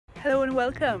Hello and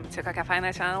welcome to Kokia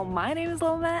Faina channel. My name is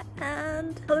Loma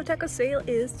and Holo Taco sale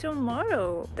is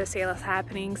tomorrow. The sale is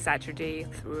happening Saturday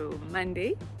through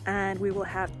Monday and we will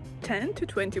have 10 to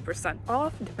 20%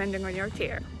 off depending on your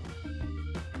tier.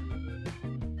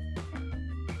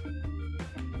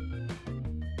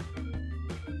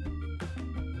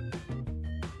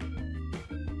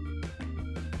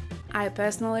 I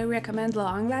personally recommend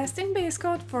long-lasting base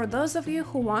coat for those of you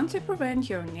who want to prevent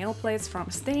your nail plates from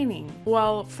staining.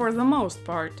 Well, for the most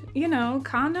part. You know,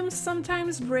 condoms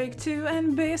sometimes break too,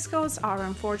 and base coats are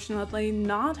unfortunately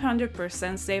not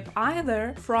 100% safe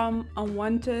either from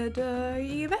unwanted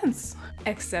events.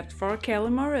 Except for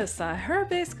Kelly Marissa, her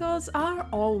base coats are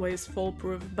always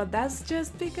foolproof, but that's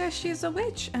just because she's a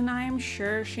witch and I am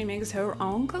sure she makes her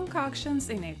own concoctions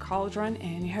in a cauldron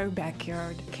in her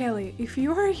backyard. Kelly, if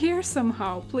you are here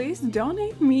somehow, please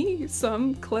donate me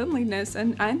some cleanliness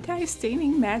and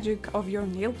anti-staining magic of your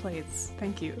nail plates.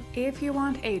 Thank you. If you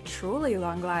want a truly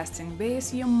long-lasting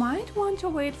base, you might want to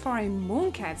wait for a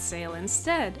Mooncat sale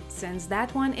instead, since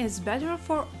that one is better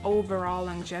for overall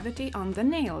longevity on the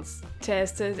nails.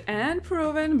 Tested and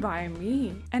proven by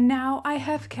me. And now I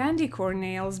have candy corn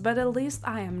nails, but at least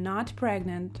I am not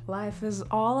pregnant. Life is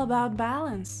all about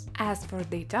balance. As for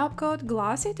the top coat,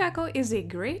 Glossy Taco is a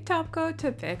great top coat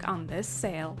to pick on this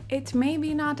sale. It may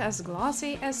be not as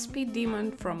glossy as Speed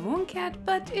Demon from Mooncat,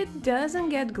 but it doesn't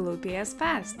get gloopy as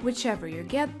fast. Whichever you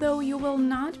get though, you will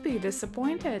not be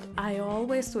disappointed. I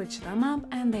always switch them up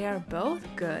and they are both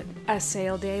good. A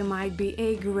sale day might be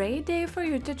a great day for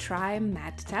you to try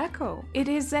Matte Taco. It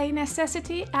is a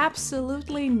necessity?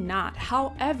 Absolutely not.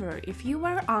 However, if you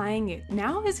are eyeing it,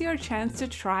 now is your chance to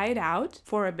try it out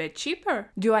for a bit cheaper.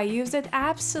 Do I use it?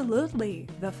 Absolutely.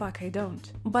 The fuck I don't.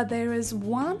 But there is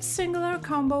one singular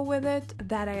combo with it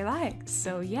that I like,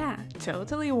 so yeah,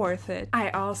 totally worth it.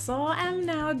 I also am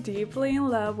now deeply in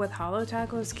love with Holo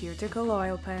Taco's cuticle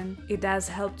oil pen. It does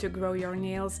help to grow your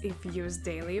nails if used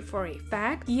daily. For a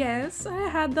fact, yes, I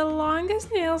had the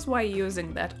longest nails while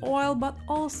using that oil, but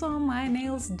also my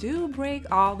nails do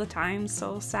break all the time,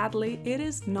 so sadly it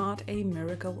is not a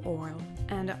miracle oil.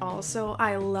 And also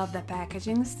I love the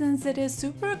packaging since it is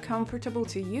super comfortable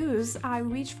to use. I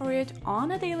reach for it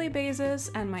on a daily basis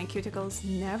and my cuticles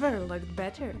never looked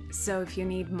better. So if you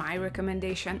need my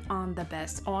recommendation on the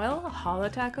best oil, Holo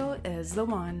Taco is the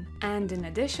one. And in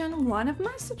addition, one of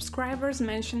my subscribers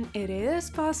mentioned it is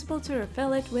possible to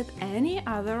refill it with any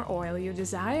other oil you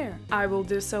desire. I will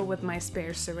do so with my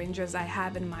spare syringes I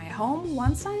have in my home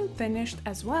once I am finished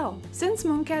as well. Since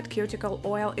Mooncat cuticle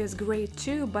oil is great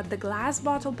too, but the glass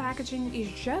bottle packaging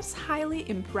is just highly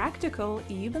impractical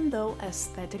even though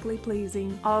aesthetically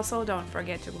pleasing. Also, don't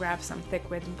forget to grab some thick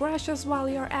width brushes while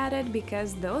you're at it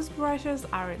because those brushes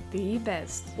are the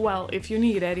best. Well, if you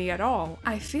need any at all.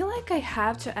 I feel like I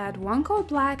have to add one coat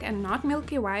black and not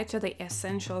milky white to the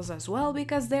essentials as well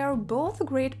because they are both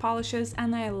great polishes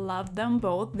and I love them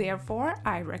both, therefore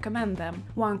I recommend them.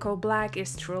 One coat black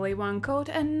is truly one coat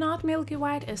and not milky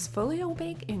white is fully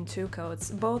opaque in two coats,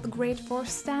 both great for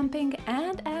stamping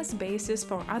and as bases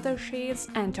for other shades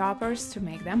and toppers to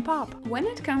make them pop. When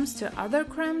it comes to other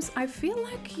cremes, I feel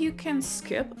like you can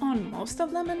skip on most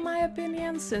of them in my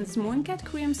opinion, since Mooncat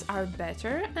creams are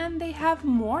better and they have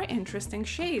more interesting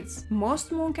shades.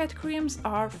 Most Mooncat creams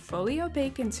are fully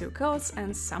opaque in two coats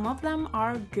and some of them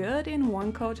are good in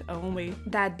one coat only.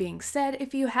 That being said,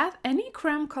 if you have any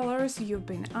creme colors you've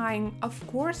been eyeing, of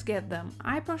course get them.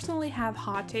 I personally have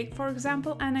Hot Take for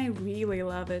example and I really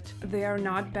love it. They are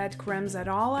not bad cremes at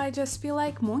all, I just feel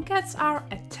like Mooncats are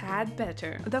a tad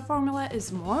better. The formula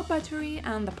is more buttery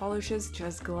and the polishes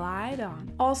just glide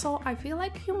on. Also, I feel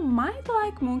like you might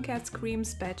like Mooncat's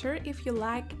creams better if you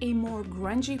like a more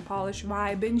grungy polish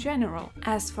vibe in general.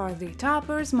 As for the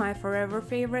toppers, my forever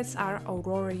favorites are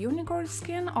Aurora Unicorn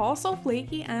Skin, also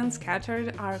flaky and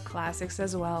scattered are classics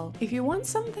as well. If you want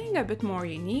something a bit more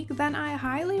unique, then I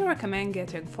highly recommend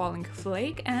getting Falling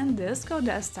Flake and Disco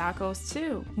Dust Tacos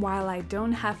too. While I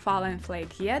don't have Fallen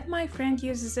Flake yet, my friend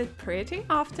uses it pretty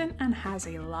often and has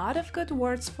a lot of good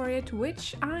words for it,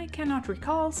 which I cannot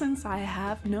recall since I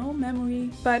have no memory.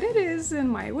 But it is in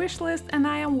my wish list and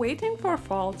I am waiting for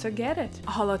fall to get it.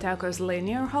 Holo Taco's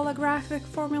linear holographic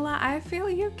formula I feel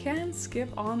you can skip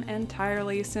on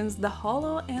entirely since the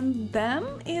holo in them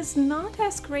is not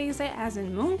as crazy as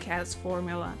in Mooncat's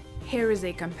formula. Here is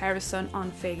a comparison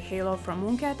on Fake Halo from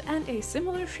Mooncat and a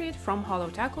similar shade from Holo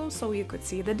Taco so you could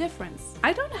see the difference.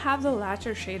 I don't have the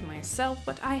latter shade myself,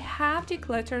 but I have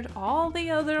decluttered all the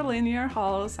other linear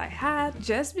holos I had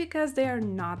just because they are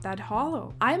not that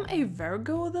hollow. I'm a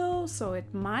Virgo though, so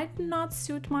it might not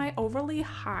suit my overly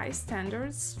high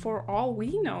standards for all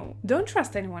we know. Don't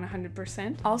trust anyone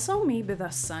 100%. Also, maybe the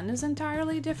sun is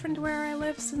entirely different where I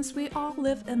live since we all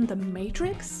live in the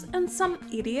Matrix and some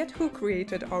idiot who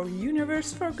created our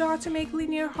universe forgot to make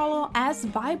linear holo as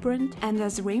vibrant and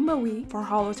as rainbowy for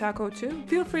Holo Taco too.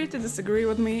 Feel free to disagree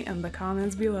with me in the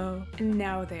comments below.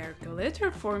 Now their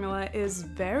glitter formula is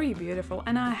very beautiful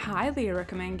and I highly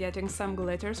recommend getting some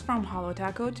glitters from Holo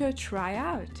Taco to try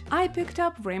out. I picked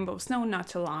up Rainbow Snow not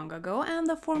too long ago and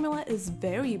the formula is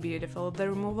very beautiful. The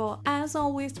removal, as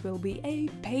always, will be a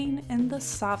pain in the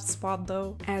soft spot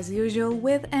though. As usual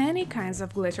with any kinds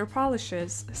of glitter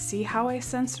polishes. See how I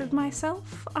censored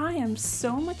myself? I am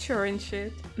so mature in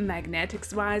shit.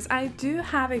 Magnetics wise, I do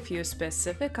have a few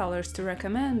specific colors to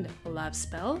recommend. Love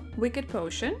Spell, Wicked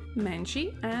Potion,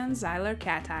 Menchie, and Xyler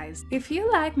Cat Eyes. If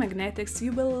you like magnetics,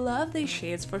 you will love these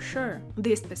shades for sure.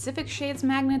 These specific shades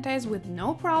magnetize with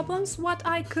no problems, what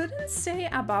I couldn't say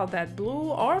about that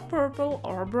blue or purple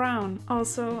or brown.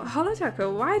 Also, Holo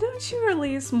Taco, why don't you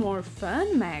release more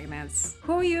fun magnets?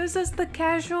 Who uses the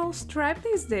casual stripe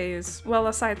these days? Well,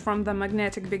 aside from the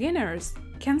magnetic beginners.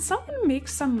 Can someone make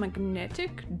some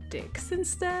magnetic dicks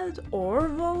instead, or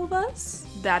vulvas?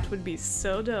 That would be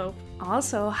so dope.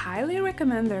 Also, highly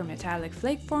recommend their metallic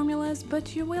flake formulas,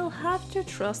 but you will have to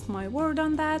trust my word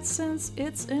on that since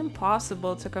it's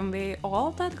impossible to convey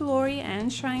all that glory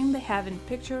and shine they have in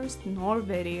pictures nor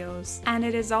videos. And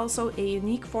it is also a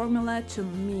unique formula to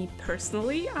me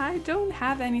personally. I don't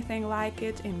have anything like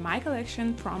it in my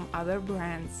collection from other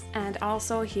brands. And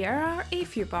also here are a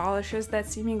few polishes that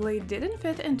seemingly didn't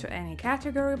fit into any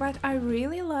category, but I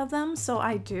really love them, so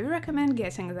I do recommend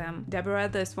getting them. Deborah,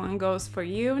 this one goes for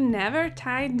you. Never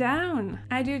tied down.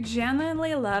 I do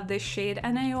genuinely love this shade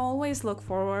and I always look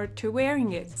forward to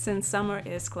wearing it. Since summer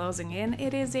is closing in,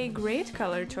 it is a great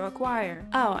color to acquire.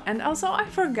 Oh, and also I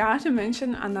forgot to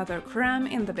mention another creme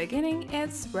in the beginning.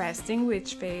 It's Resting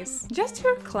Witch Face. Just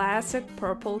your classic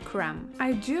purple creme.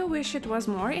 I do wish it was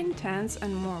more intense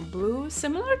and more blue,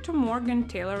 similar to Morgan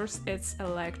Taylor's It's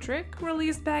Electric,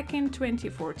 released back in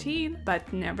 2014,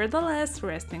 but nevertheless,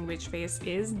 Resting Witch Face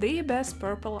is the best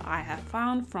purple I have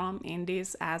found from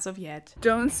indies as of yet.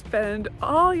 Don't spend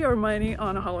all your money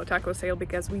on a Holo Taco sale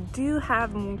because we do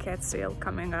have Mooncat sale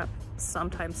coming up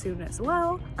sometime soon as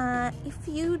well. If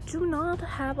you do not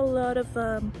have a lot of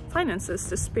finances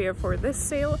to spare for this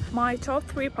sale, my top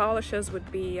 3 polishes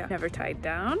would be Never Tied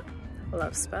Down,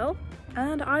 Love Spell,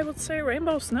 and I would say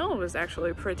Rainbow Snow is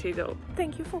actually pretty dope.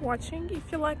 Thank you for watching.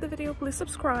 If you like the video, please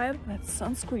subscribe. Let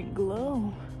sunscreen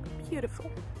glow. Beautiful.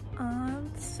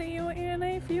 And see you in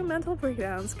a few mental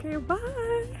breakdowns. Okay,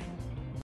 bye!